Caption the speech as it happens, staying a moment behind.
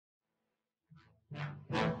Hello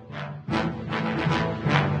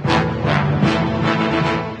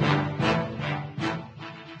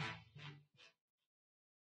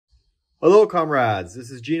comrades,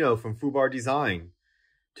 this is Gino from Fubar Design.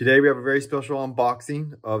 Today we have a very special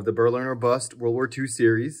unboxing of the Berliner Bust World War II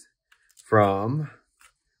series from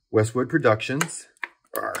Westwood Productions.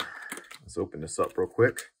 Let's open this up real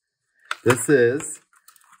quick. This is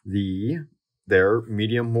their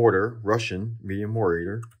medium mortar, Russian medium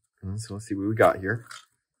mortar. So let's see what we got here.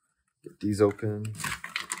 Get these open.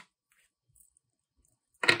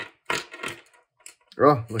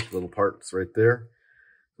 Oh, look, little parts right there.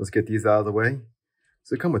 Let's get these out of the way.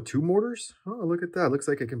 Does it come with 2 mortars? Oh, look at that. Looks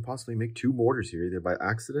like I can possibly make 2 mortars here, either by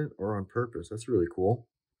accident or on purpose. That's really cool.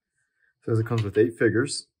 It says it comes with 8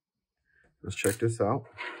 figures. Let's check this out.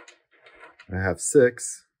 I have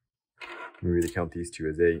 6. Maybe they count these 2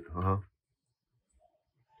 as 8.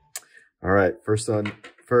 All right, first, the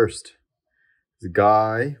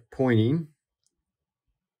guy pointing.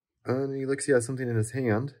 And he looks, he has something in his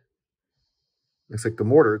hand. Looks like the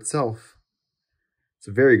mortar itself. It's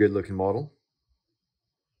a very good looking model.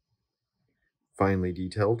 Finely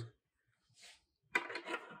detailed.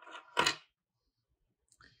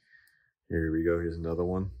 Here we go. Here's another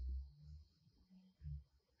one.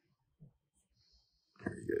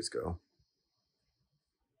 There you guys go.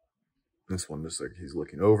 This one looks like he's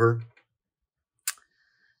looking over.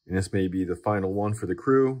 And this may be the final one for the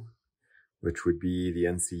crew, which would be the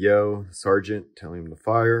NCO, the sergeant telling him to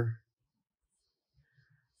fire.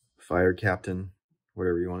 Fire captain.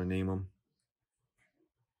 Whatever you want to name them.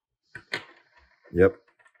 Yep.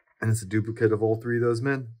 And it's a duplicate of all 3 of those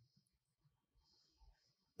men.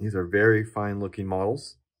 These are very fine looking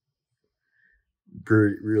models.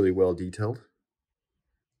 Really well detailed.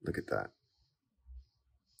 Look at that.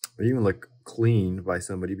 They even look cleaned by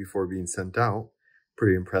somebody before being sent out.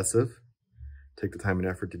 Pretty impressive. Take the time and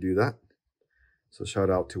effort to do that. So shout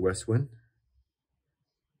out to Westwood.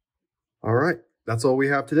 All right. That's all we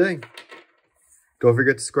have today. Don't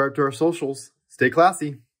forget to subscribe to our socials. Stay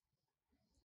classy.